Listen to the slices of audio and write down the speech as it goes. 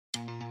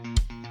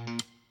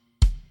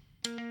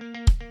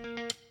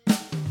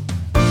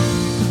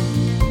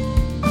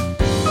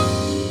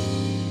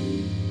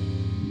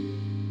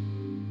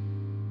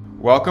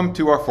Welcome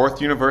to our Fourth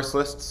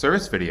Universalist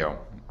service video.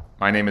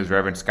 My name is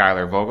Reverend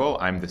Skylar Vogel.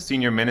 I'm the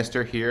senior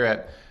minister here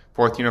at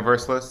Fourth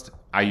Universalist.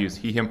 I use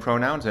he, him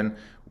pronouns, and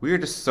we are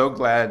just so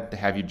glad to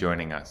have you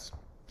joining us.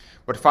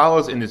 What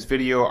follows in this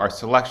video are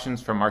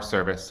selections from our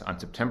service on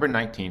September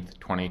 19th,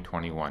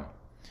 2021.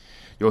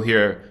 You'll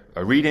hear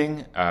a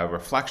reading,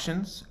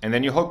 reflections, and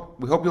then we hope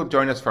you'll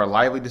join us for a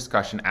lively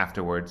discussion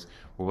afterwards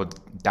where we'll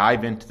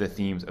dive into the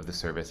themes of the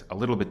service a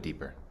little bit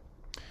deeper.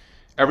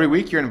 Every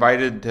week, you're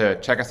invited to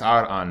check us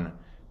out on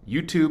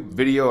YouTube,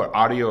 video, or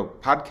audio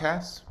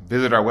podcasts.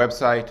 Visit our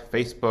website,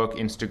 Facebook,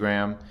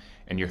 Instagram,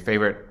 and your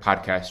favorite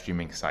podcast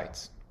streaming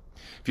sites.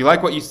 If you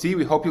like what you see,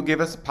 we hope you'll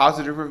give us a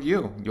positive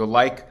review. You'll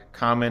like,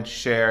 comment,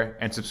 share,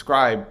 and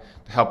subscribe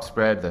to help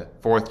spread the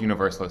Fourth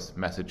Universalist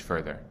message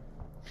further.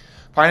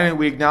 Finally,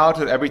 we acknowledge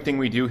that everything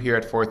we do here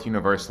at Fourth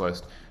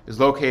Universalist is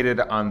located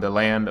on the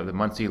land of the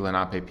Munsee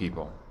Lenape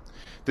people.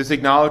 This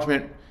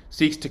acknowledgement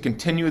seeks to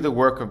continue the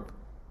work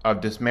of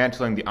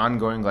dismantling the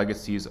ongoing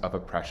legacies of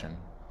oppression.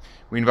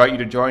 We invite you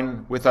to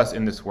join with us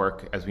in this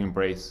work as we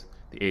embrace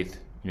the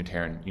Eighth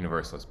Unitarian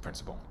Universalist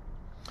principle.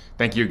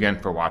 Thank you again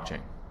for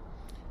watching.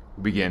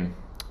 We'll begin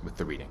with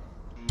the reading.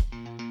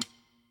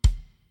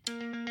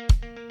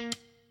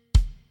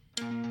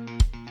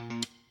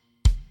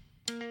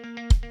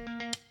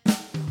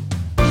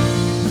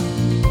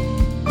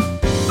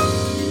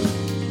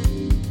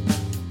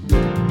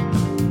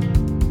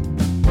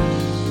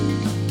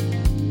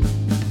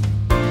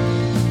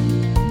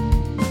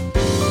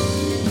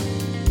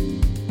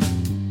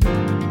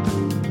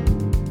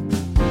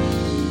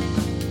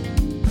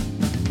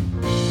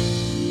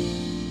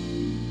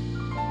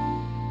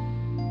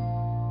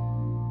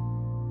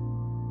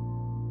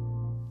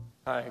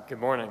 Hi, good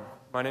morning.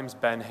 My name is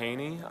Ben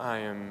Haney. I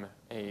am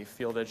a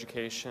field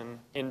education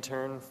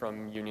intern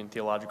from Union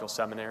Theological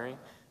Seminary,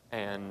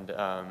 and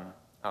I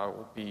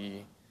will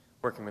be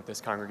working with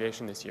this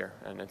congregation this year,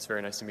 and it's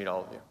very nice to meet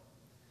all of you.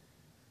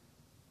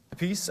 The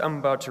piece I'm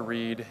about to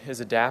read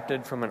is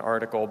adapted from an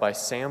article by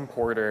Sam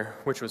Porter,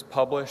 which was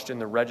published in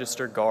the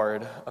Register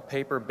Guard, a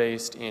paper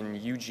based in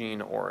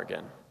Eugene,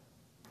 Oregon.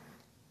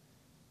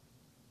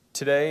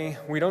 Today,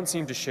 we don't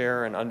seem to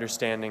share an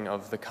understanding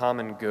of the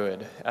common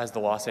good, as the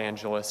Los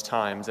Angeles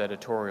Times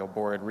editorial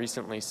board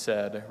recently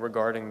said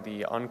regarding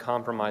the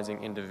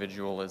uncompromising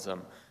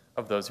individualism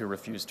of those who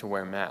refuse to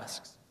wear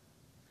masks.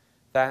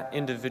 That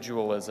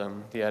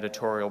individualism, the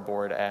editorial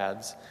board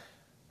adds,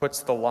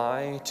 puts the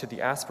lie to the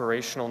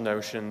aspirational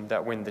notion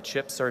that when the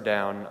chips are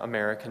down,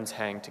 Americans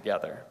hang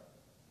together.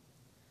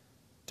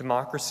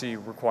 Democracy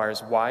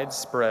requires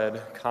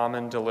widespread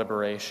common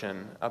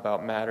deliberation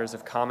about matters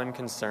of common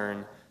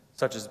concern,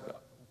 such as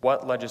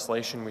what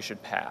legislation we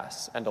should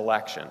pass and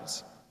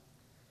elections.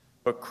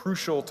 But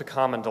crucial to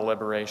common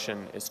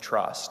deliberation is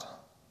trust.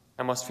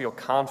 I must feel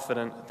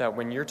confident that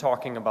when you're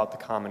talking about the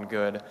common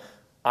good,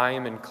 I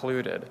am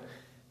included,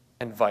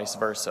 and vice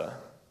versa.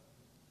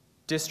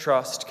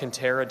 Distrust can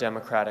tear a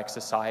democratic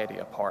society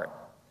apart,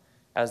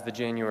 as the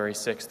January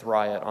 6th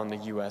riot on the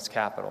U.S.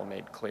 Capitol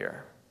made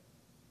clear.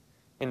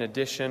 In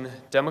addition,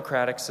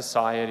 democratic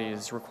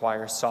societies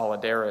require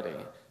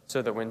solidarity,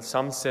 so that when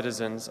some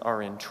citizens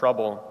are in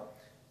trouble,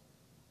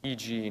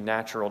 e.g.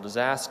 natural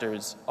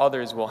disasters,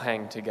 others will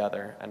hang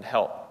together and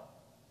help.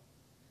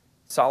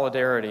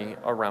 Solidarity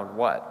around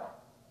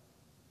what?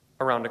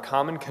 Around a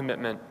common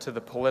commitment to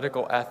the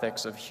political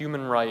ethics of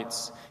human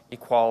rights,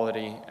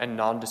 equality, and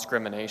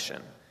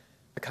non-discrimination,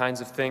 the kinds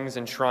of things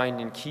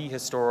enshrined in key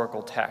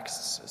historical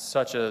texts,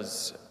 such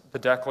as the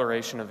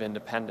Declaration of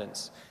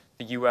Independence,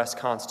 the U.S.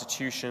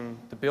 Constitution,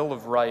 the Bill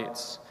of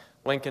Rights,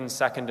 Lincoln's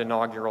second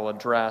inaugural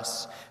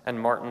address, and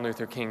Martin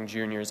Luther King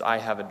Jr.'s I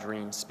Have a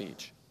Dream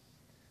speech.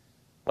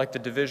 Like the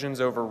divisions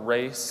over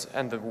race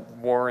and the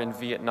war in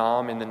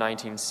Vietnam in the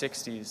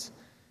 1960s,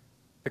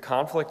 the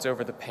conflicts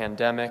over the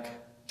pandemic,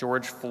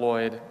 George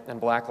Floyd and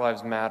Black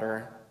Lives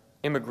Matter,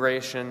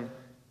 immigration,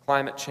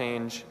 climate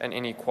change, and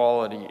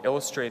inequality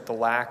illustrate the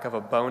lack of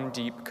a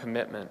bone-deep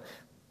commitment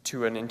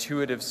to an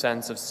intuitive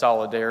sense of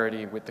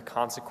solidarity with the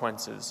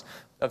consequences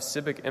of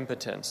civic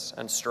impotence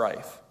and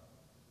strife.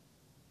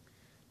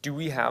 Do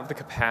we have the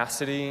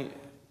capacity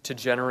to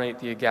generate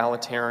the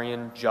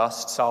egalitarian,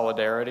 just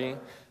solidarity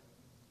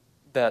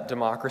that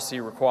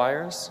democracy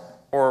requires,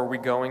 or are we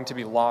going to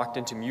be locked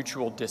into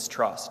mutual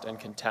distrust and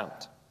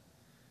contempt?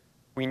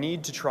 We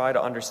need to try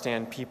to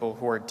understand people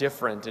who are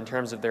different in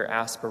terms of their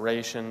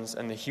aspirations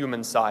and the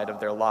human side of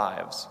their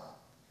lives.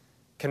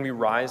 Can we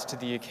rise to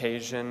the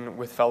occasion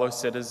with fellow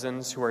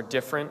citizens who are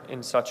different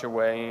in such a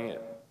way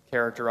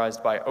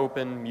characterized by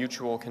open,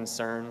 mutual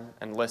concern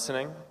and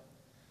listening?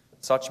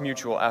 Such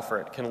mutual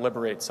effort can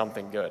liberate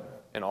something good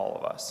in all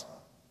of us.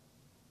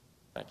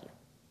 Thank you.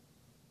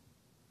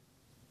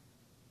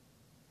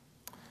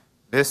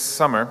 This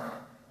summer,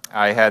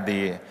 I had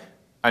the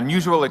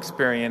unusual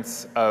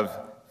experience of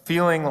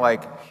feeling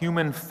like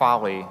human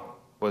folly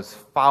was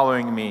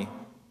following me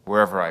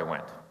wherever I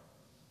went.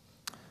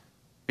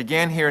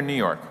 Began here in New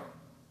York.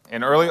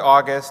 In early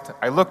August,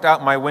 I looked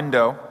out my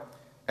window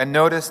and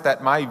noticed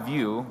that my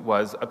view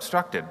was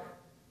obstructed.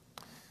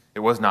 It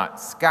was not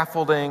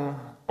scaffolding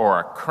or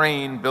a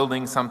crane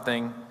building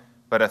something,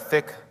 but a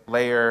thick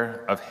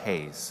layer of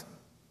haze.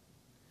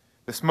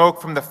 The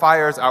smoke from the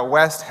fires out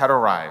west had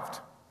arrived,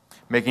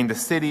 making the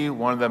city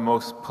one of the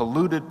most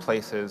polluted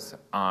places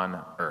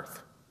on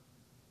Earth.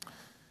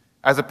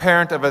 As a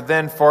parent of a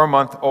then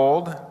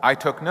 4-month-old, I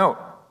took note.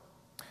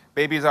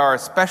 Babies are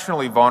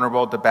especially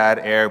vulnerable to bad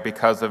air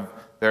because of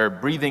their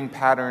breathing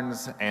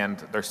patterns and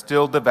their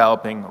still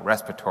developing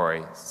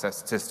respiratory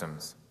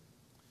systems.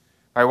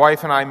 My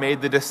wife and I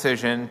made the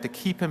decision to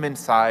keep him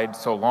inside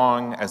so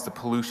long as the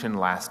pollution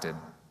lasted.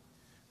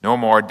 No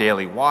more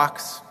daily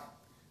walks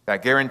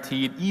that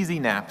guaranteed easy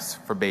naps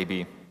for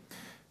baby,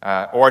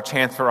 or a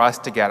chance for us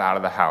to get out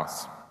of the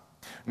house.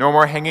 No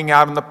more hanging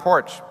out on the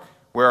porch,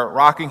 where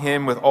rocking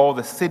him with all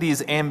the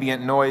city's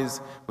ambient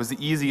noise was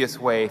the easiest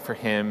way for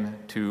him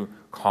to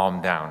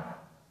calm down.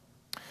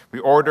 We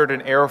ordered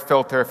an air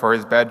filter for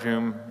his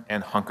bedroom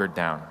and hunkered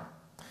down.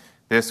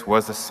 This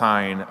was a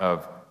sign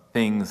of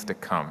things to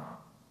come,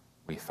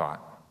 we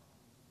thought.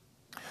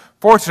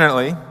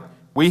 Fortunately,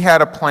 we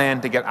had a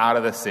plan to get out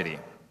of the city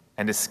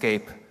and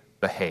escape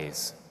the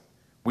haze.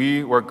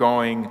 We were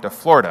going to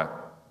Florida.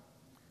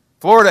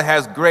 Florida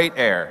has great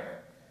air.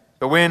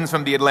 The winds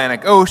from the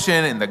Atlantic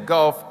Ocean and the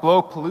Gulf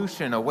blow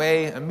pollution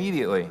away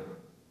immediately.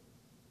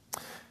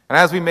 And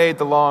as we made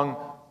the long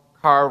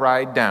car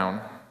ride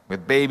down,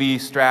 with baby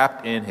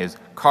strapped in his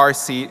car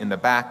seat in the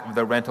back of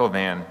the rental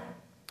van,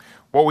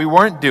 what we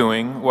weren't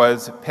doing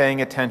was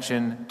paying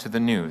attention to the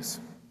news.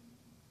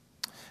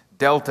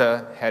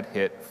 Delta had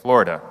hit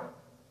Florida.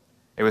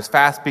 It was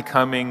fast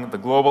becoming the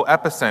global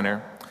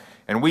epicenter,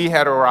 and we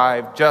had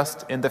arrived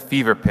just in the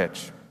fever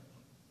pitch.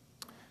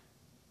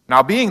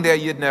 Now, being there,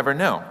 you'd never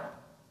know.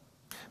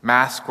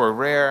 Masks were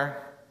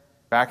rare.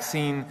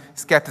 Vaccine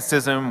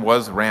skepticism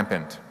was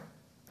rampant.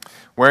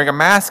 Wearing a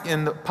mask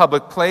in the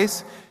public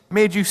place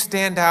made you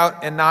stand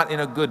out, and not in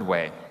a good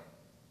way.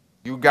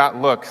 You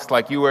got looks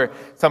like you were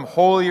some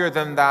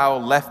holier-than-thou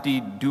lefty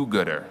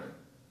do-gooder.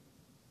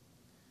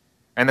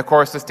 And of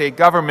course, the state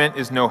government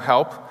is no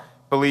help,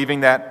 believing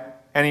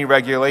that any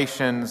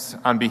regulations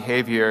on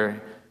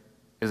behavior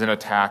is an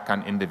attack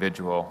on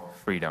individual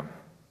freedom.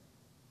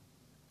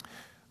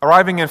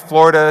 Arriving in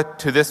Florida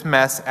to this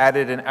mess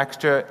added an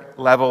extra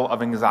level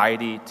of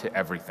anxiety to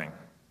everything,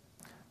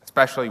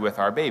 especially with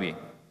our baby.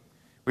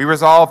 We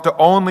resolved to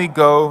only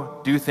go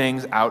do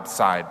things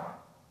outside,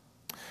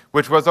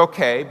 which was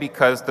okay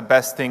because the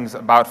best things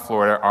about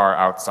Florida are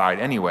outside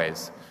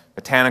anyways.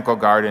 Botanical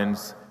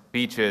gardens,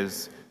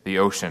 beaches, the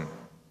ocean.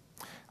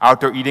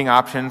 Outdoor eating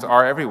options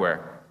are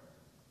everywhere.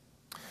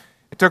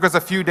 It took us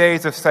a few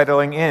days of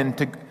settling in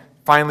to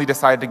finally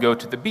decide to go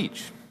to the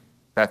beach,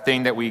 that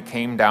thing that we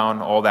came down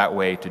all that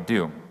way to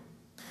do.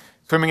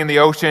 Swimming in the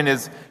ocean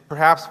is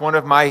perhaps one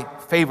of my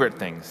favorite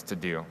things to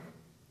do.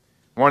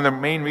 One of the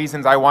main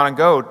reasons I want to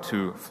go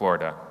to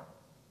Florida.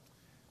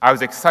 I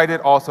was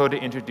excited also to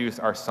introduce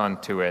our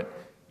son to it,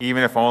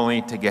 even if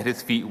only to get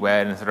his feet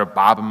wet and sort of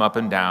bob him up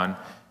and down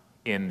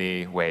in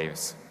the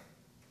waves.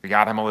 We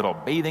got him a little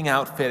bathing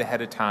outfit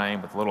ahead of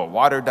time with a little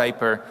water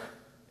diaper.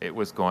 It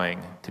was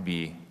going to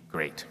be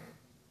great.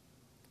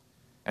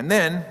 And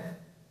then,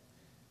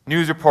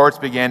 news reports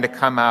began to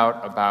come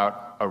out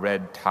about a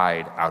red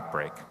tide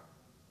outbreak.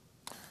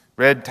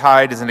 Red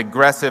tide is an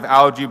aggressive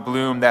algae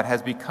bloom that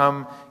has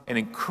become an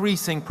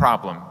increasing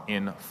problem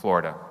in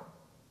Florida.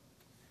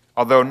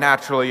 Although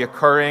naturally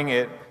occurring,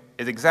 it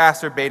is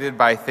exacerbated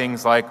by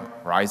things like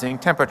rising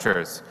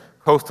temperatures,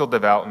 coastal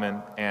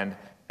development, and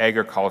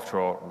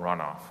agricultural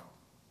runoff.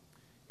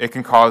 It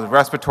can cause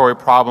respiratory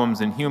problems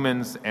in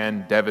humans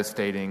and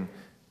devastating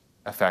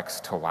effects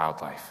to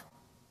wildlife.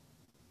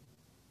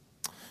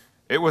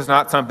 It was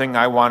not something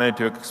I wanted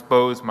to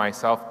expose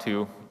myself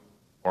to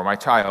or my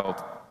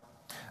child.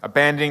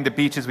 Abandoning the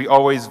beaches we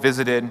always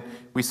visited,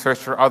 we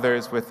searched for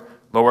others with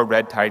lower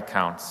red tide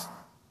counts.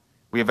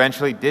 We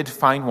eventually did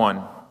find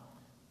one,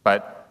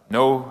 but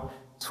no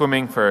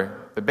swimming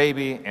for the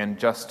baby and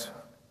just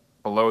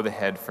below the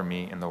head for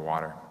me in the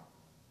water.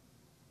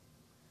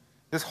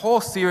 This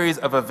whole series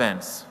of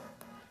events,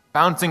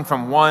 bouncing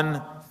from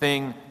one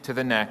thing to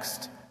the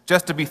next,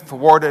 just to be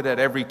thwarted at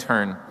every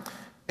turn,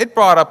 it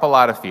brought up a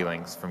lot of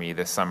feelings for me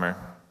this summer.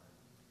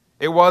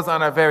 It was,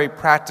 on a very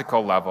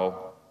practical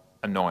level,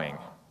 annoying.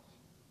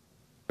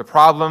 The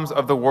problems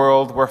of the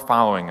world were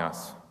following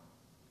us,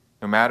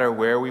 no matter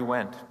where we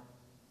went.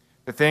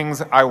 The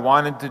things I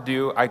wanted to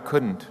do, I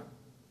couldn't.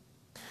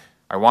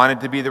 I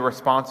wanted to be the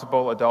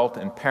responsible adult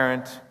and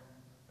parent,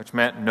 which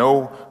meant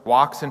no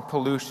walks in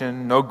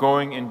pollution, no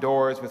going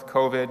indoors with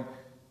COVID,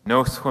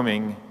 no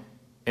swimming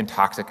in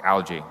toxic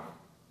algae.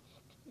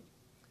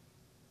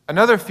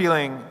 Another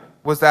feeling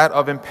was that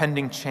of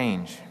impending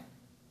change.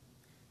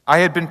 I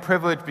had been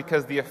privileged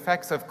because the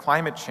effects of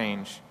climate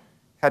change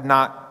had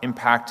not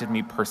impacted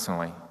me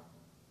personally.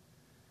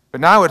 But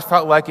now it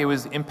felt like it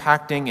was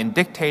impacting and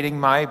dictating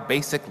my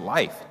basic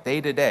life, day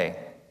to day.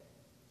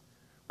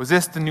 Was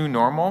this the new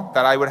normal,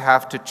 that I would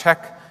have to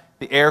check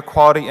the air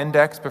quality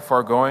index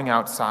before going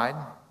outside?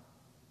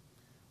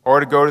 or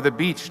to go to the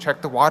beach,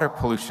 check the water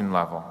pollution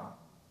level.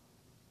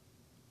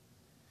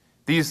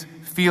 These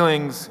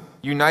feelings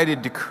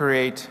united to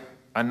create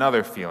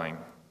another feeling,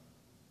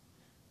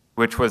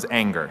 which was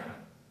anger,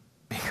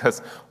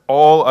 because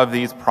all of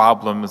these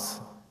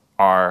problems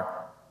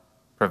are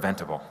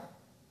preventable.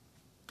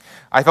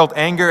 I felt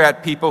anger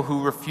at people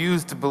who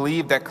refused to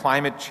believe that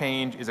climate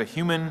change is a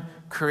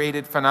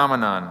human-created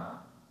phenomenon,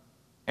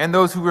 and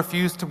those who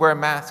refused to wear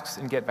masks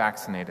and get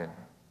vaccinated.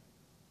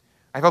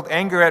 I felt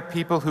anger at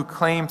people who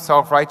claim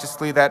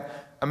self-righteously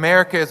that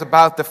America is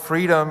about the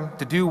freedom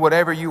to do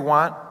whatever you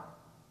want,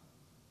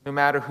 no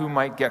matter who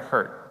might get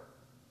hurt.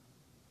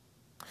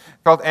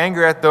 I felt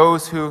anger at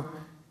those who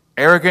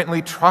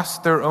arrogantly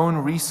trust their own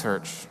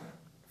research,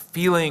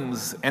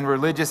 feelings, and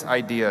religious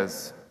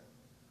ideas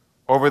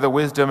over the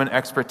wisdom and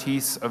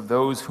expertise of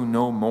those who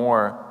know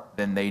more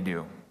than they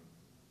do.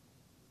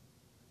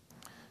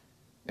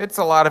 It's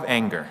a lot of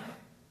anger,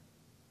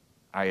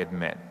 I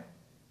admit.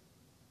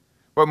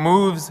 What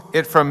moves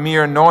it from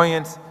mere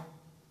annoyance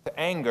to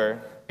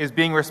anger is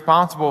being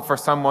responsible for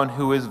someone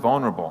who is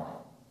vulnerable.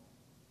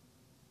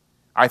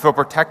 I feel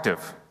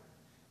protective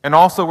and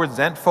also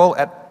resentful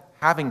at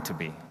having to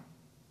be.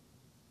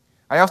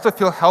 I also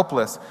feel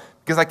helpless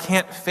because I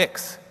can't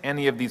fix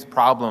any of these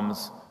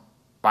problems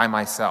by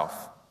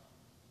myself.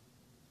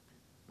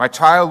 My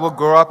child will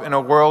grow up in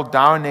a world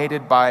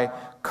dominated by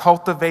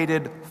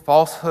cultivated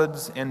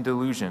falsehoods and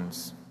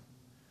delusions,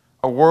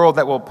 a world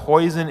that will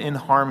poison and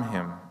harm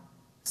him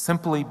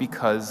simply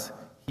because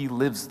he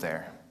lives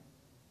there.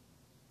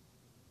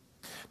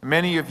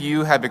 Many of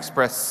you have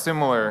expressed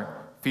similar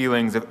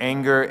feelings of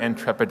anger and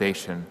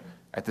trepidation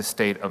at the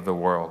state of the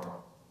world.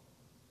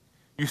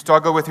 You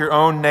struggle with your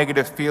own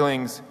negative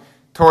feelings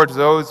towards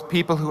those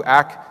people who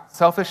act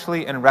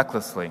selfishly and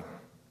recklessly.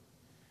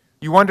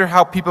 You wonder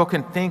how people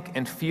can think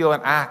and feel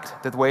and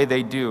act the way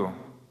they do,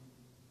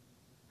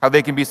 how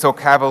they can be so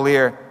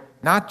cavalier,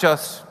 not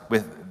just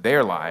with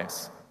their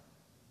lives,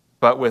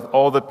 but with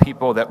all the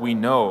people that we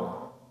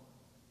know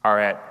are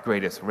at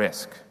greatest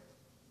risk.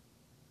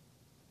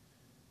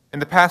 In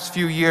the past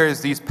few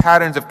years, these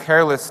patterns of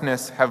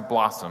carelessness have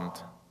blossomed,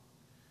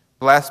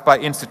 blessed by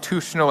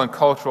institutional and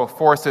cultural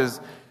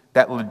forces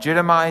that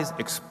legitimize,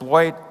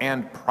 exploit,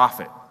 and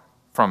profit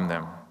from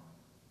them.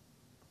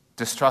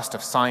 Distrust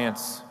of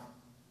science,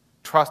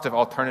 trust of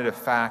alternative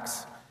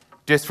facts,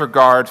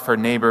 disregard for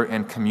neighbor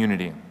and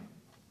community.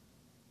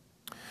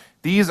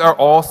 These are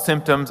all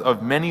symptoms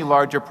of many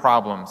larger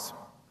problems,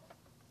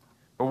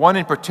 but one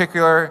in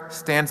particular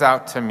stands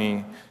out to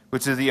me,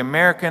 which is the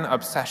American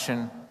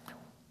obsession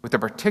with a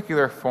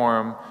particular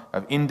form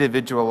of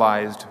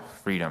individualized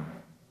freedom.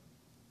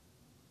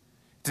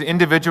 It's an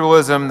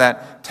individualism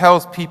that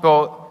tells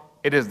people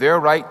it is their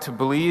right to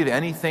believe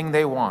anything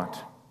they want.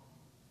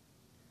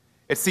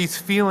 It sees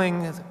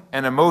feelings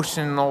and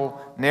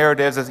emotional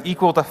narratives as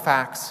equal to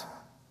facts,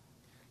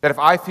 that if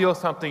I feel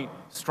something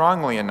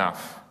strongly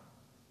enough,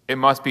 it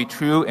must be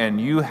true and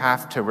you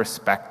have to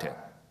respect it.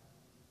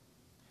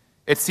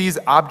 It sees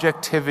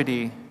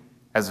objectivity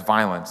as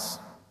violence,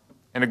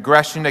 an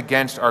aggression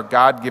against our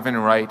God-given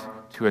right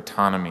to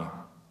autonomy.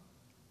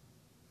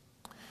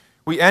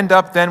 We end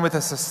up then with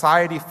a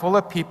society full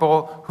of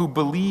people who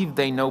believe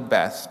they know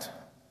best,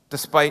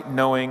 despite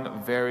knowing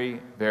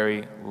very,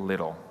 very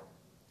little.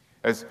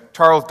 As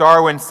Charles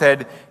Darwin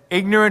said,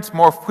 ignorance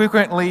more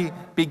frequently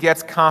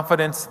begets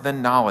confidence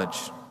than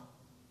knowledge.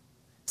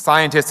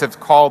 Scientists have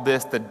called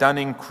this the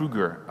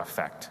Dunning-Kruger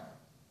effect.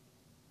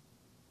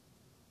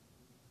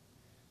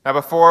 Now,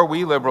 before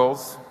we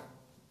liberals,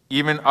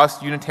 even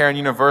us Unitarian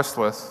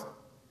Universalists,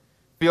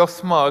 feel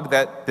smug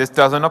that this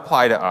doesn't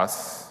apply to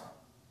us,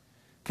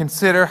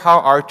 consider how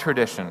our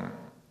tradition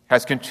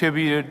has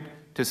contributed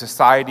to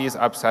society's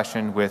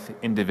obsession with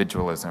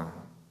individualism.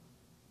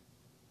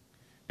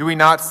 Do we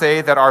not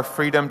say that our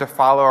freedom to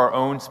follow our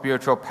own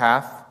spiritual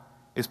path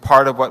is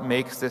part of what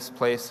makes this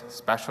place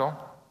special?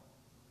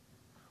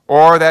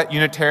 Or that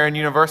Unitarian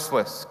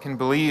Universalists can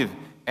believe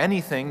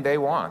anything they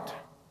want?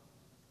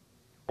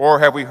 Or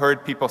have we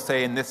heard people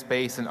say in this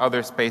space and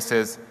other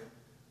spaces,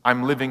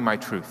 I'm living my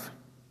truth.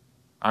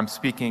 I'm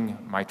speaking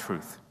my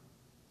truth.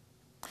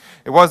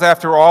 It was,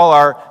 after all,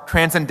 our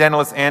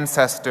transcendentalist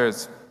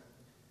ancestors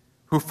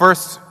who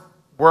first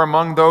were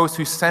among those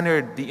who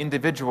centered the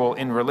individual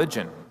in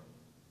religion.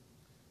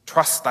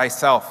 Trust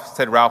thyself,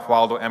 said Ralph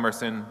Waldo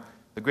Emerson,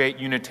 the great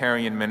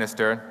Unitarian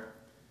minister.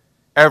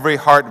 Every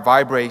heart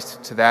vibrates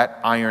to that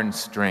iron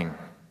string.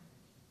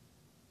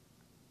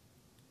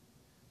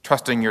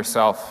 Trusting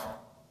yourself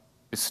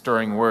is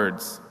stirring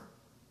words.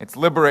 It's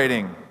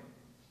liberating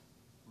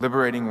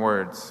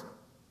words.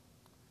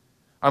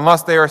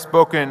 Unless they are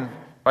spoken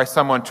by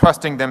someone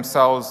trusting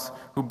themselves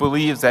who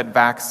believes that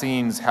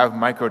vaccines have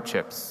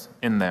microchips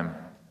in them,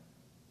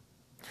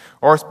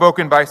 or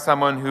spoken by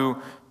someone who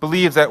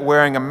believes that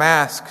wearing a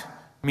mask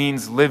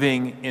means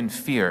living in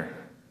fear.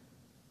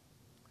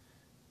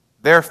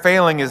 Their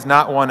failing is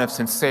not one of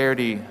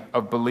sincerity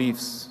of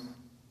beliefs.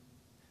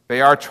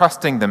 They are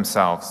trusting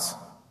themselves,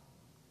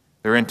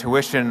 their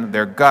intuition,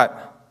 their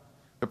gut,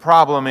 The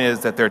problem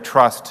is that their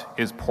trust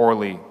is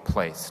poorly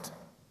placed.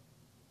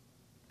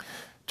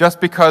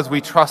 Just because we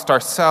trust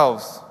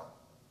ourselves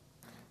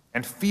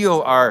and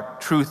feel our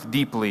truth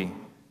deeply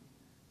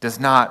does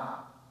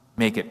not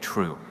make it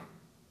true.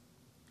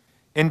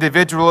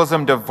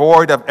 Individualism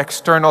devoid of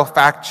external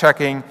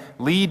fact-checking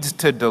leads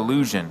to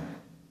delusion.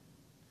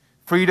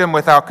 Freedom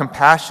without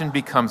compassion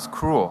becomes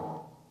cruel.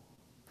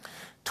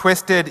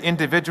 Twisted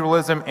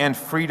individualism and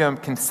freedom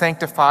can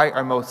sanctify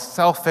our most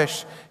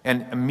selfish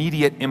and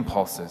immediate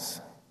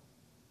impulses.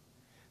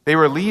 They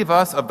relieve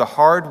us of the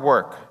hard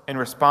work and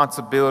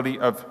responsibility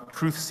of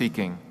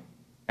truth-seeking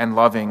and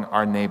loving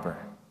our neighbor.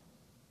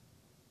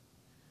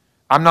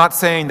 I'm not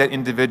saying that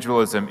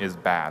individualism is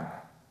bad.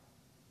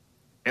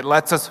 It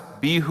lets us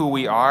be who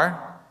we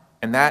are,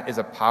 and that is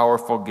a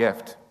powerful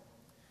gift.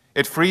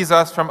 It frees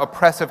us from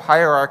oppressive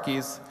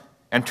hierarchies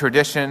and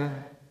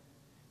tradition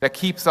that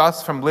keeps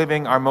us from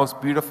living our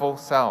most beautiful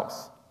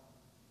selves.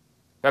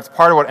 That's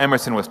part of what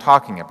Emerson was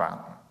talking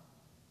about.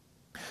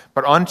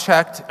 But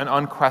unchecked and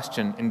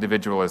unquestioned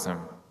individualism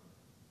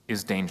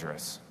is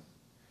dangerous.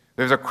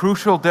 There's a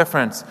crucial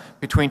difference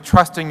between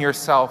trusting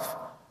yourself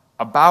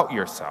about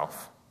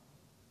yourself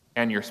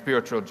and your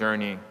spiritual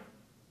journey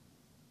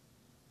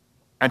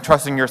and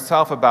trusting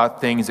yourself about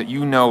things that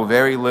you know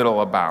very little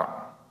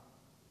about.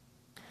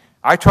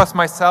 I trust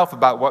myself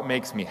about what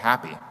makes me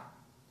happy,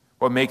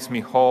 what makes me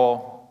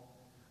whole,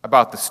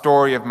 about the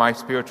story of my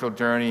spiritual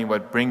journey,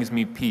 what brings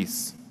me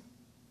peace.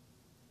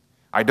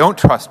 I don't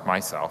trust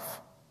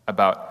myself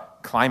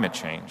about climate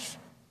change.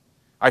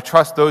 I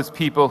trust those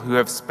people who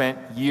have spent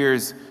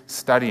years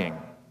studying.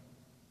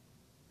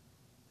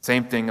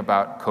 Same thing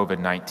about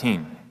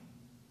COVID-19.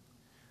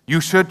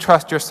 You should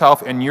trust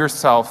yourself and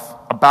yourself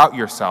about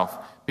yourself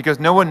because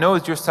no one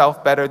knows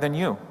yourself better than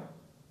you.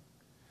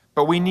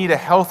 But we need a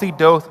healthy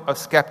dose of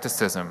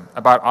skepticism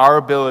about our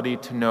ability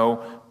to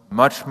know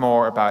much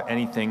more about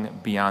anything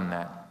beyond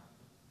that.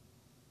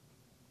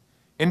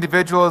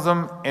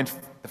 Individualism and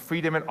the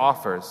freedom it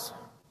offers,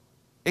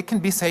 it can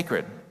be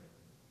sacred.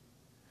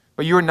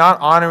 But you are not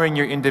honoring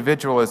your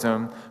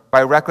individualism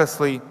by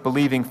recklessly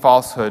believing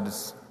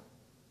falsehoods.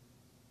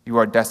 You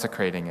are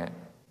desecrating it.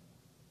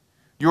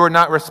 You are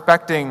not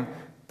respecting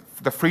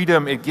the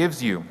freedom it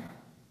gives you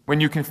when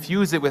you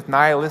confuse it with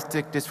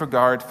nihilistic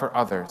disregard for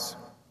others.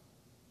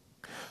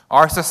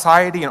 Our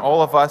society and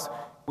all of us,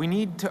 we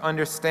need to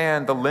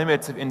understand the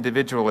limits of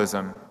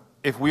individualism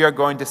if we are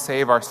going to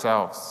save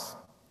ourselves.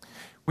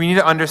 We need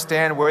to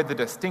understand where the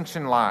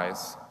distinction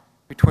lies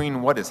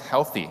between what is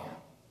healthy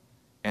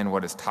and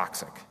what is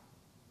toxic.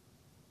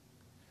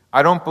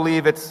 I don't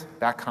believe it's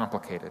that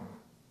complicated.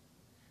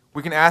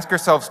 We can ask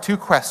ourselves two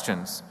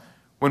questions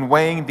when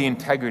weighing the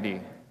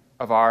integrity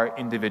of our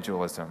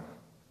individualism.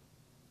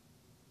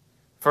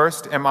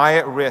 First, am I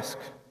at risk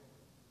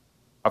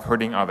of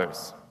hurting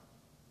others?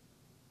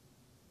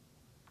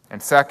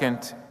 And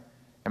second,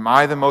 am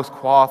I the most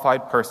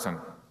qualified person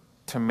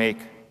to make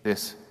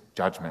this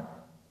judgment?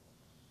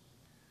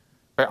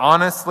 By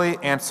honestly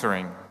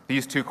answering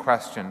these two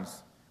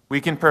questions, we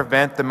can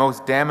prevent the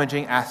most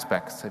damaging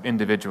aspects of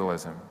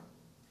individualism.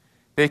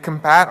 They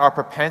combat our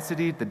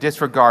propensity to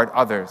disregard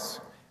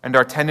others and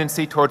our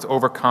tendency towards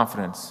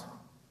overconfidence.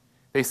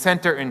 They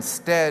center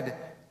instead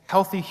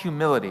healthy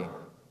humility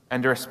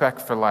and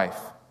respect for life.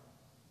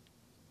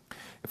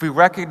 If we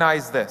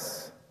recognize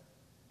this,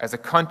 as a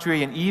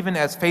country and even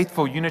as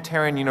faithful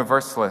Unitarian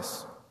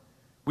Universalists,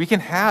 we can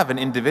have an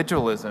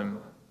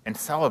individualism and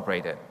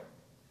celebrate it.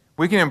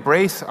 We can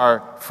embrace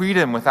our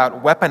freedom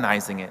without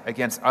weaponizing it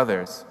against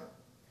others.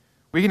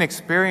 We can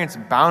experience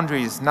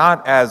boundaries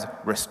not as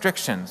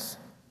restrictions,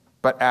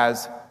 but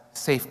as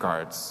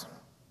safeguards.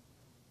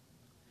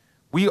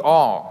 We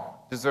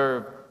all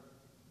deserve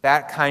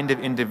that kind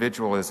of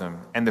individualism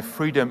and the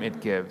freedom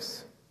it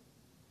gives,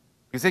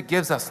 because it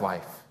gives us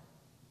life.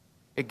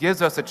 It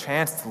gives us a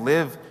chance to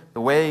live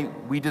the way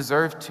we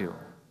deserve to,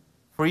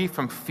 free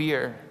from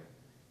fear,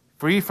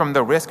 free from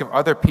the risk of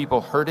other people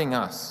hurting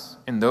us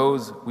and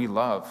those we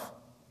love.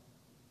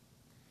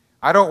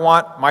 I don't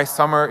want my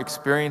summer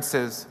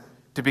experiences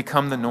to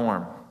become the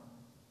norm.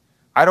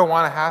 I don't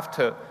want to have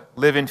to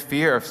live in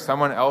fear of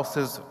someone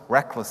else's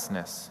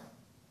recklessness.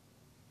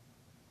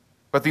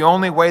 But the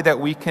only way that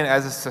we can,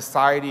 as a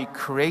society,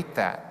 create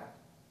that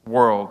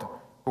world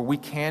where we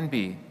can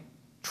be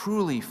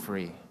truly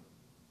free,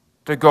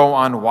 to go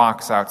on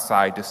walks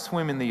outside, to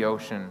swim in the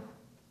ocean,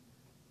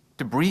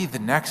 to breathe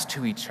next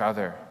to each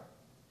other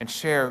and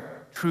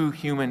share true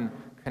human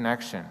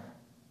connection,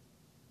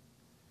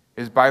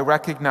 is by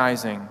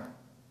recognizing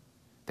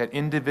that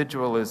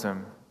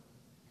individualism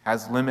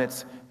has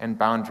limits and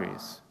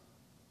boundaries.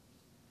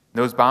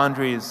 Those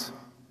boundaries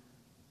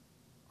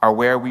are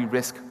where we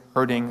risk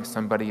hurting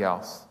somebody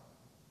else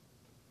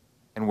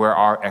and where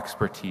our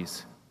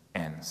expertise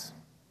ends.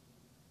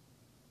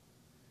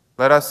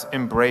 Let us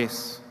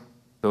embrace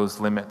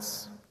those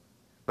limits.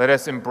 Let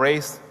us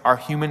embrace our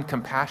human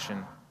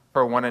compassion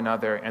for one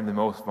another and the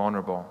most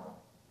vulnerable.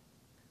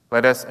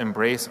 Let us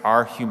embrace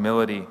our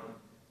humility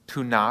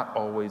to not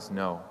always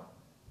know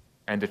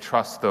and to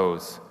trust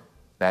those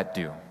that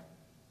do.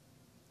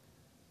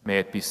 May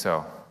it be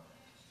so,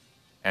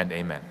 and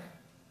amen.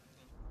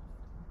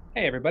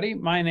 Hey, everybody.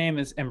 My name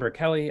is Ember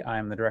Kelly.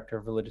 I'm the Director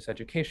of Religious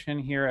Education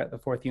here at the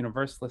Fourth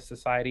Universalist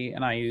Society,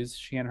 and I use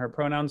she and her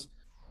pronouns.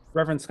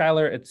 Reverend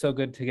Schuyler, it's so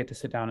good to get to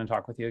sit down and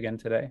talk with you again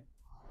today.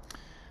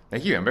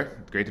 Thank you, Ember.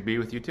 It's great to be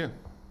with you too.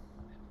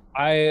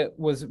 I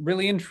was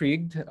really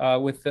intrigued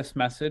with this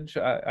message.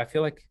 I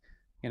feel like,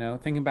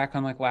 thinking back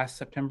on like last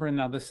September and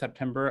now this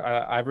September,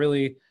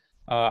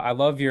 I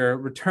love your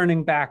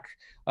returning back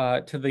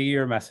to the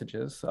year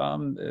messages.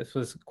 This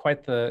was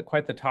quite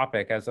the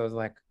topic as I was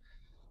like,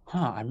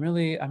 I'm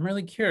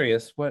really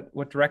curious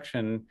what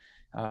direction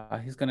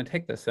he's going to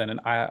take this in, and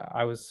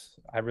I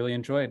really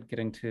enjoyed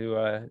getting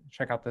to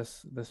check out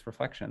this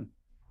reflection.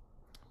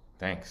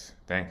 Thanks.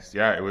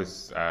 Yeah, it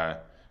was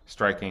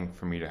striking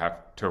for me to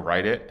have to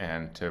write it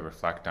and to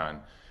reflect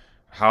on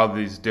how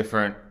these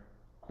different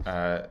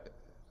uh,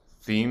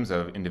 themes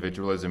of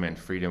individualism and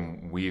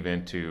freedom weave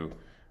into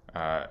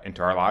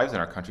our lives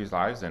and our country's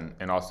lives,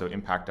 and also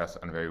impact us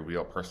on a very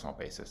real personal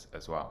basis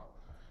as well.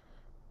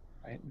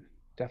 Right,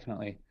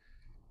 definitely.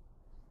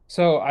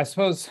 So I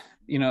suppose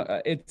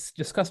it's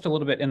discussed a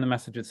little bit in the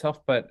message itself,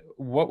 but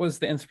what was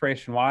the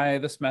inspiration? Why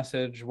this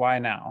message? Why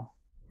now?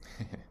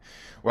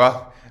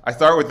 Well, I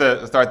start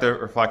the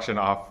reflection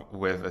off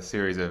with a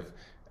series of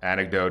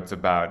anecdotes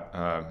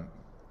about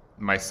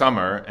my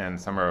summer and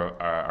summer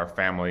of our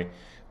family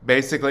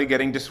basically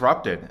getting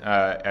disrupted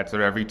at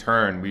sort of every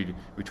turn.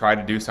 We try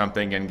to do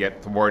something and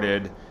get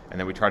thwarted, and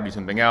then we try to do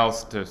something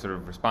else to sort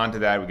of respond to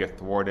that. We get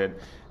thwarted,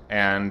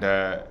 and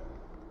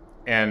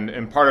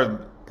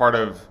part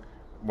of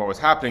what was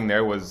happening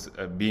there was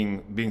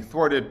being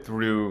thwarted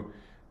through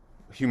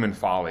human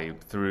folly,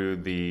 through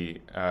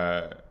the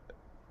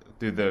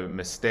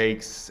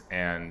mistakes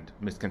and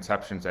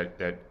misconceptions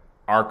that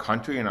our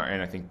country and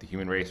I think the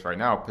human race right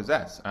now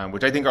possess,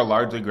 which I think are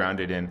largely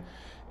grounded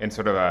in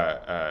sort of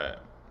a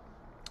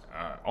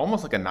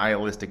almost like a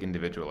nihilistic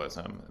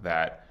individualism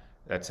that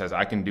says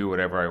I can do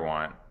whatever I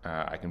want,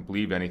 I can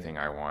believe anything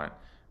I want,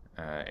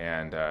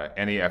 and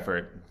any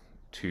effort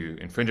to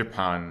infringe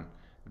upon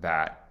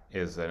that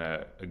is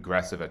an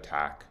aggressive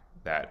attack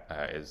that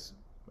is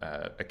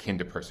akin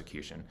to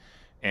persecution,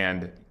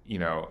 and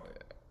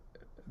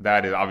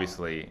that is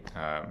obviously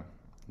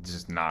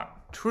just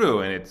not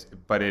true, and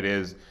but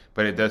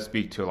it does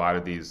speak to a lot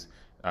of these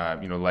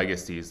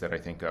legacies that I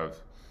think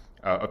of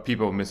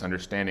people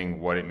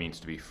misunderstanding what it means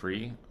to be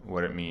free,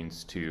 what it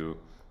means to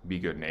be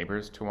good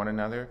neighbors to one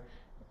another,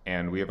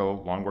 and we have a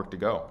long work to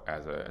go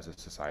as a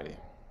society.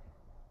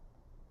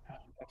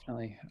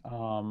 Definitely.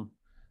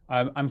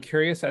 I'm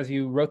curious, as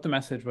you wrote the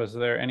message, was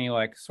there any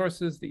like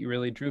sources that you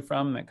really drew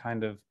from that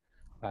kind of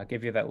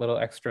gave you that little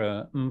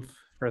extra oomph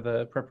for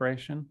the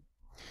preparation?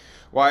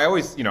 Well, I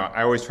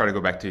always try to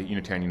go back to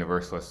Unitarian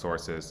Universalist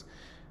sources,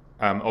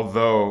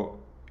 although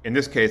in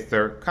this case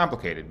they're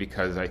complicated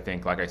because I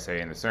think, like I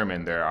say in the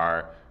sermon, there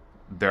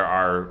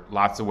are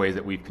lots of ways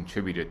that we've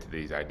contributed to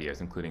these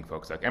ideas, including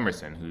folks like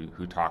Emerson,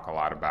 who talk a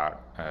lot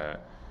about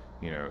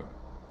you know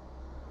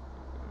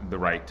the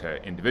right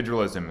to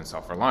individualism and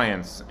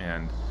self-reliance,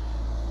 and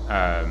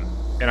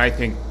I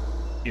think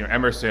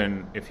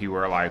Emerson, if he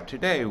were alive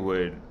today,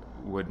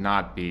 would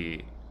not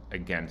be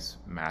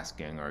against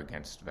masking or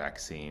against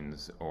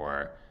vaccines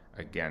or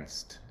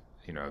against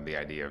the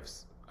idea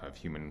of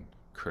human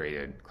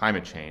created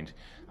climate change.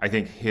 I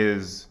think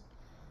his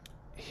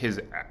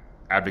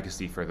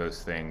advocacy for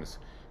those things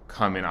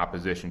come in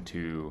opposition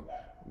to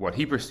what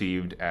he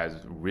perceived as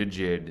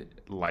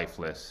rigid,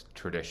 lifeless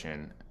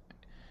tradition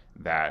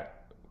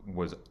that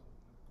was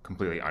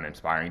completely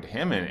uninspiring to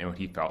him, and what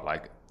he felt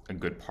like a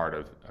good part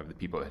of the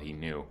people that he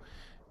knew.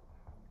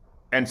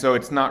 And so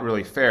it's not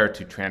really fair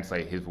to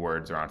translate his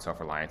words around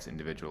self-reliance,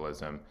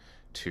 individualism,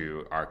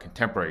 to our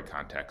contemporary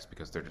context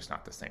because they're just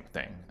not the same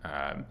thing.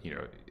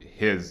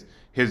 His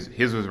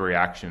was a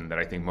reaction that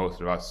I think most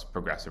of us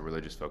progressive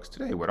religious folks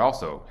today would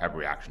also have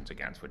reactions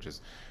against, which is,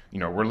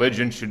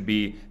 religion should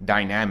be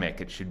dynamic,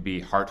 it should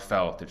be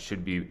heartfelt, it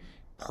should be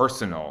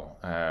personal.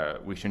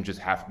 We shouldn't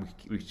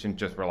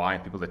just rely on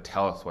people to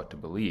tell us what to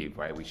believe,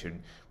 right? We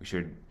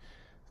should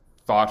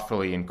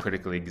thoughtfully and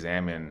critically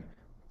examine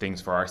things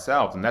for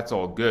ourselves, and that's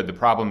all good. The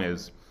problem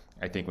is,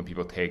 I think, when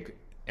people take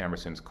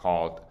Emerson's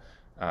call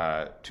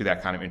to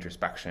that kind of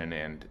introspection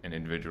and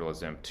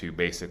individualism to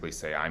basically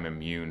say I'm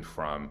immune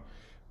from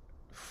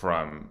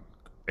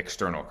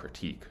external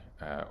critique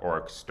or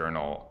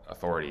external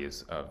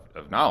authorities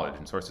of knowledge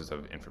and sources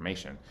of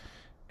information.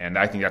 And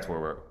I think that's where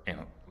we're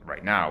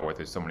right now, where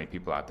there's so many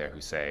people out there who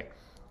say,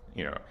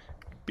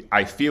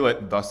 I feel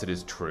it, thus it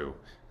is true,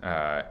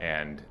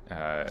 and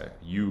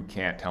you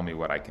can't tell me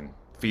what I can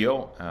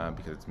feel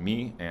because it's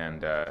me,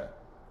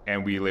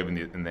 and we live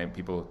and then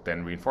people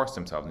then reinforce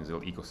themselves in these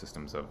little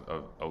ecosystems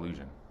of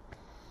illusion.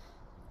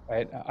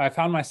 Right. I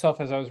found myself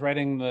as I was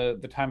writing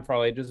the Time for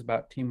All Ages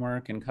about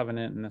teamwork and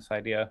covenant and this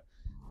idea.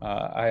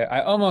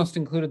 I almost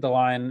included the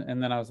line,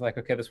 and then I was like,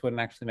 okay, this wouldn't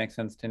actually make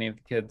sense to any of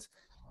the kids.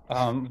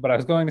 But I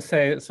was going to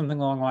say something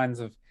along the lines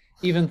of,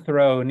 even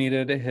Thoreau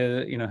needed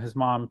his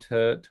mom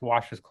to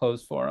wash his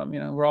clothes for him.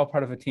 We're all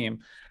part of a team.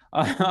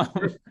 Um,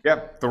 Yeah,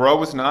 Thoreau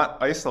was not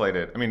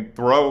isolated. I mean,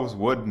 Thoreau's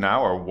wood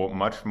now are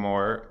much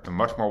more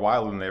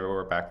wild than they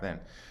were back then.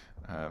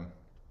 Um,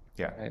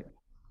 yeah. right.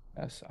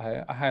 Yes,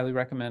 I highly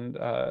recommend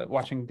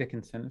watching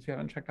Dickinson if you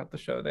haven't checked out the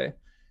show. They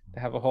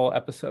have a whole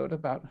episode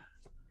about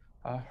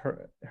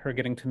her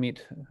getting to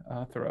meet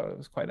Thoreau. It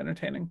was quite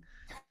entertaining.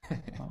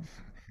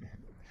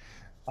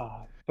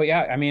 Um, but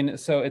yeah, I mean,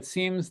 so it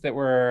seems that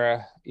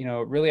we're,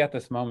 really at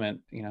this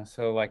moment,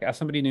 so like as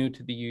somebody new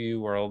to the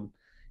UU world,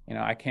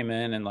 I came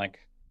in and like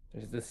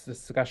there's this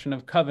discussion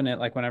of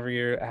covenant, like whenever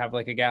you have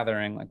like a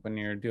gathering, like when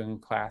you're doing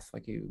class,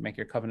 like you make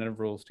your covenant of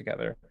rules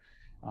together.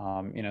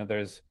 There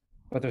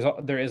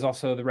is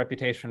also the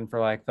reputation for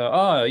like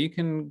you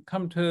can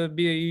come to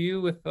BAU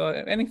with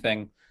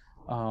anything.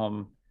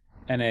 Um,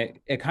 and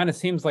it kind of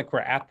seems like we're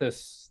at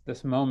this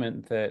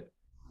moment that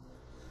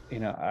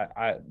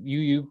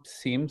UU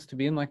seems to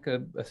be in like a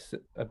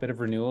bit of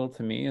renewal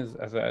to me as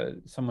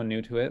someone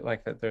new to it,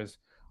 like that there's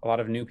a lot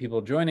of new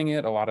people joining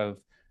it, a lot of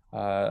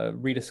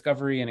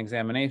rediscovery and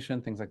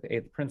examination, things like the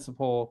eighth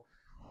principle.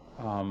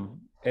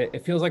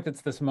 It feels like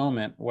it's this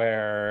moment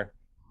where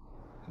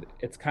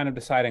it's kind of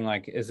deciding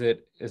like, is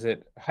it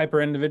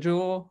hyper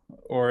individual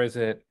or is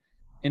it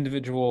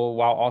individual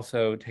while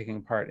also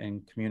taking part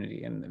in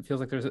community? And it feels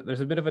like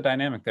there's a bit of a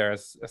dynamic there.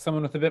 As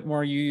someone with a bit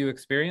more UU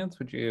experience,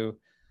 would you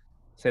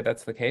say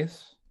that's the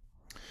case?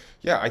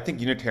 Yeah, I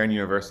think Unitarian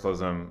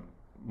Universalism,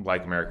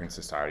 like American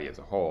society as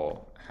a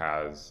whole,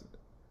 has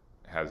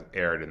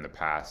erred in the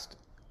past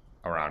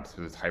around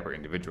this hyper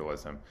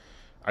individualism.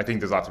 I think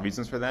there's lots of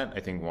reasons for that.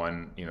 I think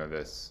one,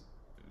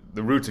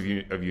 the roots of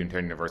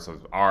Unitarian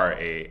Universalism are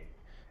a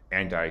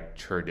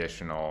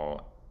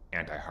anti-traditional,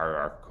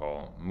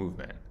 anti-hierarchical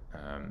movement,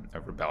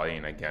 of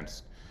rebellion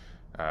against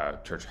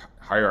church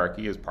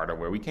hierarchy is part of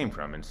where we came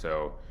from, and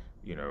so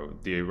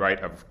the right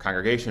of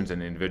congregations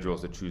and individuals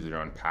to choose their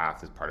own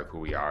path is part of who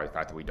we are. The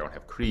fact that we don't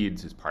have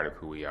creeds is part of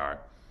who we are.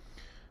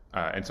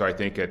 And so I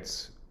think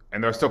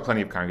and there are still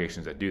plenty of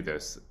congregations that do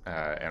this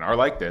and are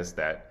like this,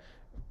 that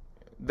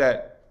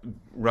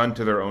run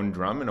to their own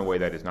drum in a way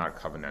that is not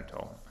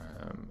covenantal.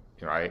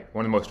 One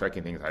of the most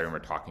striking things I remember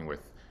talking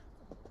with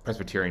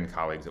Presbyterian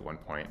colleagues at one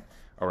point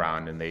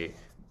around, and they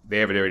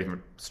have a very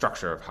different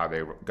structure of how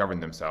they govern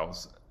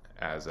themselves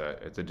as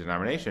a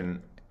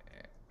denomination.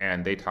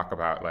 And they talk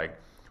about like,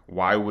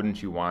 why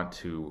wouldn't you want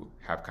to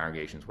have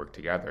congregations work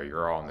together?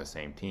 You're all on the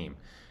same team.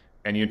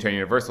 And Unitarian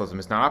Universalism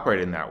is not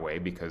operated in that way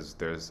because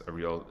there's a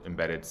real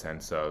embedded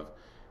sense of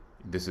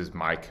this is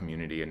my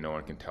community and no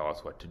one can tell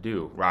us what to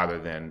do, rather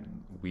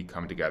than we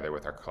come together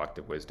with our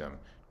collective wisdom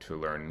to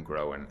learn and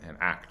grow and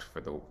act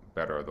for the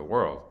better of the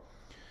world.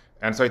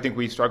 And so I think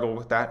we struggle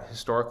with that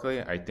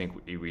historically. I think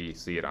we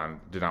see it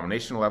on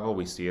denominational level.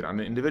 We see it on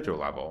an individual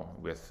level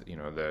with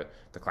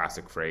the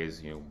classic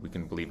phrase, we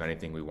can believe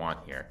anything we want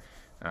here,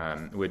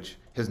 which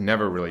has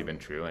never really been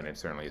true, and it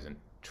certainly isn't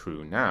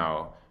true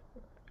now.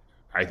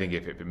 I think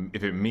if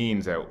it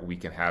means that we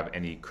can have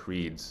any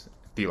creeds,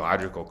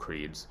 theological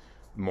creeds,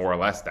 more or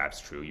less that's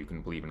true. You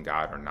can believe in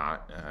God or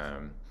not.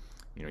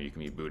 You can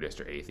be Buddhist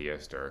or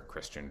atheist or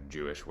Christian,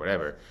 Jewish,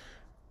 whatever.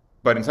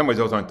 But in some ways,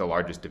 those aren't the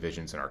largest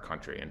divisions in our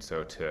country, and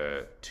so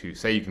to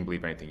say you can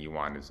believe anything you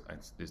want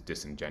is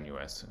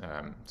disingenuous.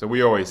 So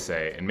we always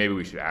say, and maybe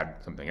we should add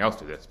something else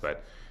to this,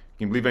 but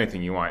you can believe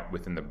anything you want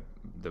within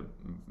the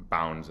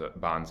bonds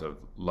of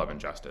love and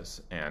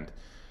justice, and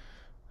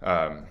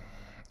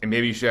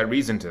maybe you should add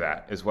reason to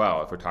that as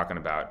well if we're talking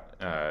about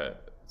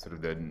sort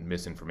of the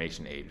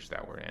misinformation age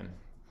that we're in,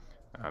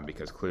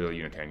 because clearly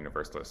Unitarian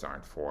Universalists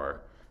aren't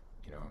for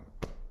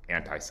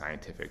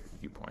anti-scientific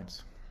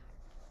viewpoints.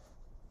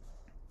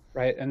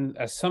 Right. And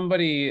as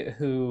somebody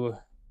who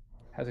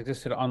has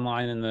existed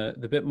online in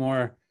the bit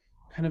more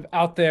kind of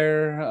out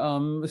there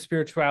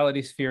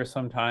spirituality sphere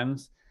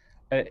sometimes,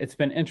 it's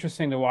been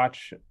interesting to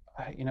watch,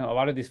 a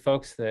lot of these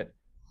folks that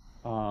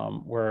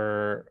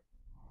were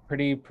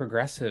pretty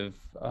progressive,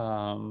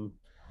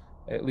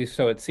 at least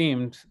so it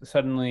seemed,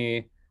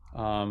 suddenly,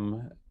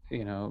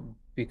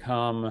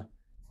 become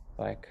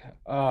like,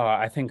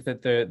 I think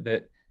that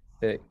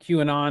that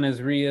QAnon is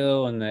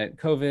real and that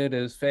COVID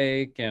is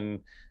fake,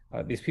 and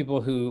these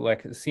people who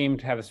like seem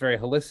to have this very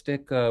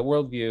holistic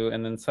worldview,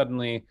 and then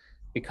suddenly,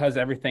 because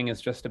everything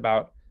is just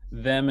about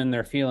them and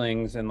their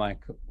feelings and like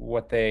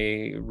what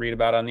they read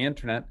about on the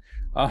internet,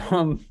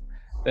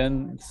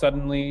 then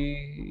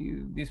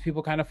suddenly these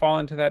people kind of fall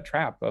into that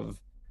trap of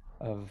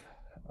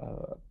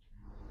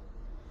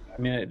I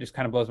mean, it just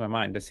kind of blows my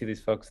mind to see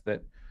these folks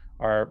that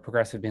are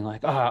progressive being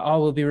like, all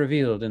will be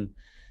revealed and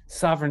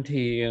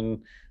sovereignty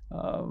and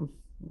um,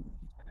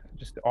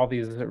 just all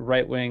these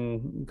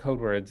right-wing code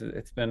words.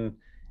 It's been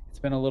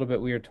a little bit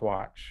weird to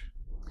watch.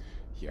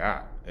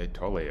 Yeah, it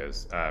totally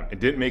is. It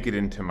didn't make it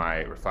into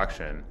my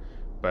reflection,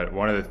 but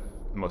one of the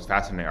most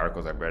fascinating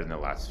articles I've read in the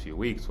last few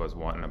weeks was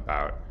one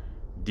about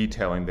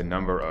detailing the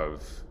number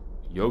of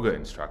yoga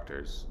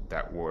instructors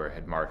that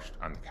had marched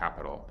on the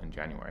Capitol in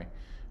January.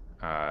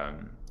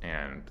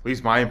 And at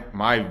least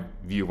my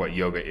view of what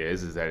yoga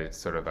is that it's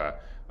sort of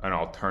an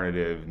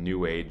alternative, new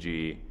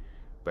agey,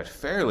 but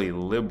fairly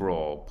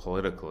liberal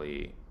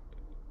politically,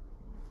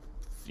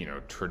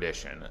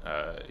 tradition.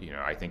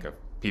 I think of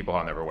people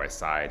on the Upper West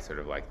Side, sort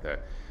of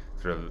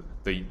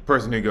the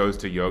person who goes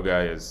to yoga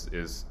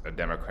is a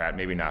Democrat,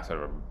 maybe not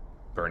sort of a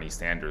Bernie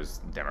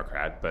Sanders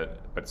Democrat,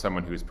 but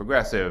someone who's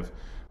progressive,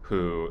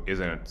 who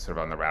isn't sort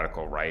of on the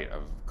radical right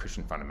of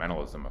Christian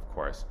fundamentalism, of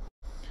course.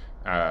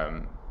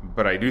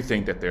 But I do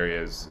think that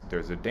there's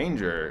a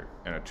danger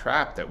and a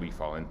trap that we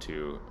fall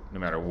into, no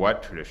matter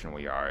what tradition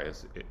we are,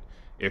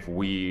 if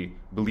we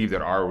believe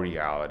that our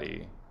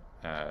reality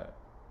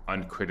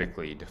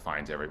uncritically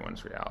defines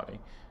everyone's reality.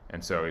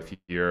 And so if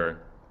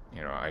you're,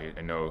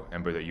 I know,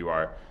 Ember, that you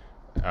are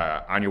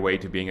on your way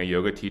to being a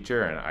yoga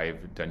teacher, and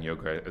I've done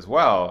yoga as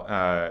well.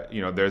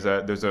 There's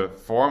a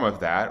form of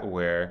that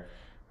where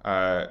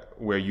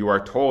you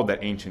are told that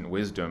ancient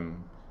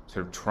wisdom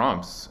sort of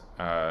trumps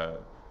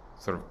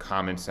sort of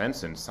common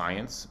sense and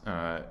science,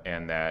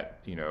 and that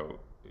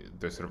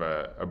there's sort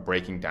of a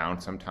breaking down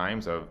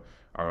sometimes of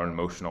our own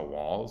emotional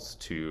walls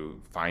to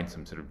find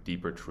some sort of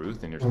deeper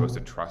truth, and you're supposed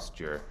to trust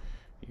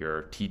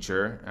your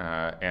teacher,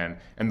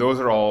 and those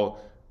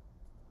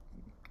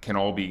can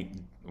all be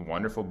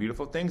wonderful,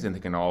 beautiful things, and they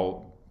can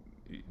all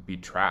be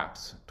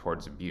traps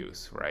towards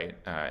abuse, right,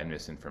 and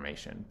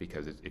misinformation.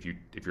 Because if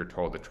you're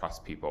told to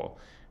trust people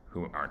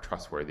who aren't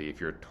trustworthy, if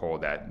you're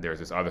told that there's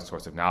this other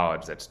source of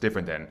knowledge that's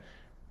different than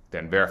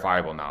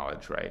verifiable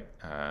knowledge, right,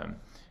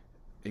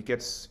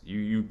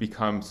 you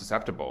become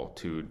susceptible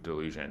to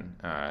delusion,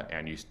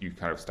 and you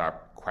kind of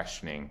stop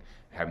questioning,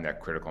 having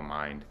that critical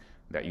mind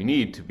that you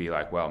need to be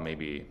like, well,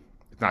 maybe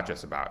it's not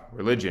just about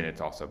religion, it's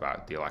also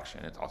about the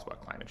election, it's also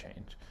about climate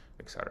change,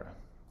 etc.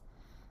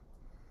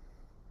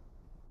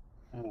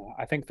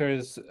 I think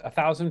there's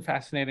 1,000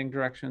 fascinating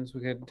directions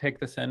we could take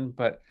this in,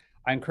 but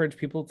I encourage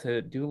people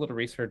to do a little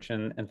research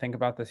and think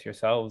about this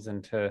yourselves,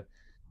 and to,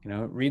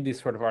 read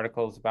these sort of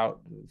articles about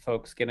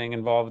folks getting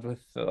involved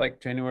with like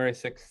January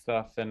 6th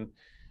stuff. And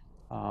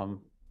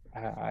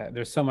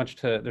there's so much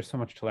to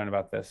learn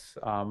about this.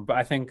 But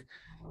I think,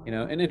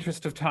 in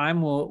interest of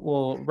time,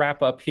 we'll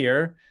wrap up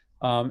here.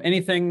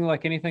 Anything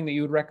that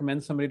you would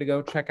recommend somebody to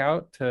go check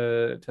out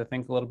to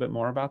think a little bit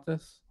more about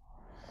this?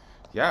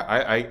 Yeah,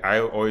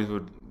 I always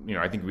would,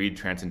 I think read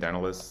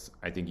Transcendentalists.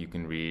 I think you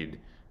can read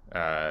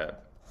uh,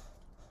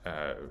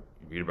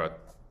 read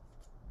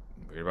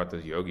about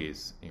those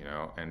yogis,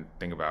 and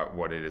think about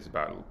what it is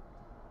about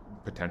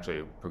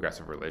potentially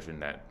progressive religion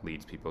that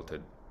leads people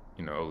to,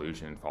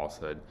 illusion and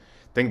falsehood.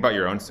 Think about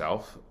your own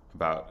self,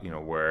 about,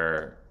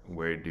 where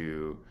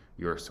do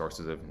your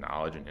sources of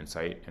knowledge and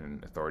insight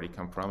and authority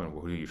come from, and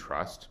who do you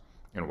trust,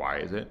 and why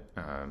is it?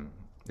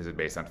 Is it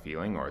based on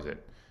feeling, or is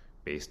it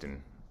based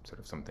in sort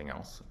of something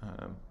else?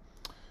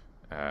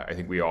 I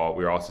think we're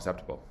all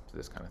susceptible to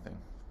this kind of thing.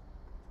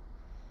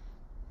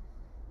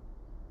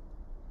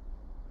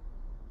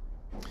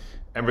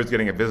 Ember's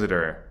getting a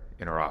visitor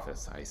in her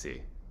office. I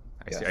see.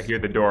 Yes. I hear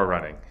the door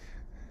running.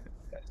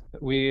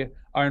 We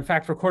are, in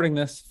fact, recording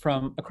this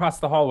from across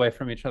the hallway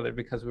from each other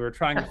because we were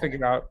trying to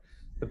figure out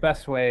the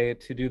best way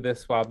to do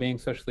this while being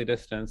socially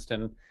distanced.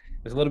 And it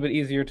was a little bit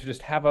easier to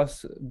just have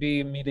us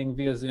be meeting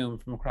via Zoom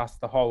from across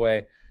the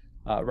hallway,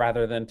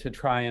 rather than to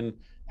try and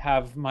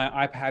have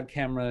my iPad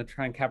camera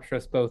try and capture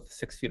us both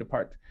 6 feet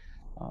apart.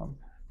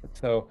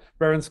 So,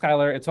 Reverend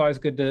Schuyler, it's always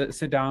good to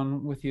sit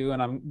down with you,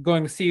 and I'm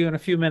going to see you in a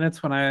few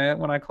minutes when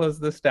I close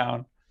this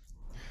down.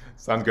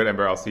 Sounds good,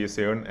 Ember. I'll see you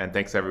soon, and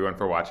thanks everyone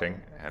for watching,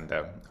 and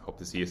hope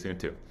to see you soon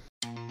too.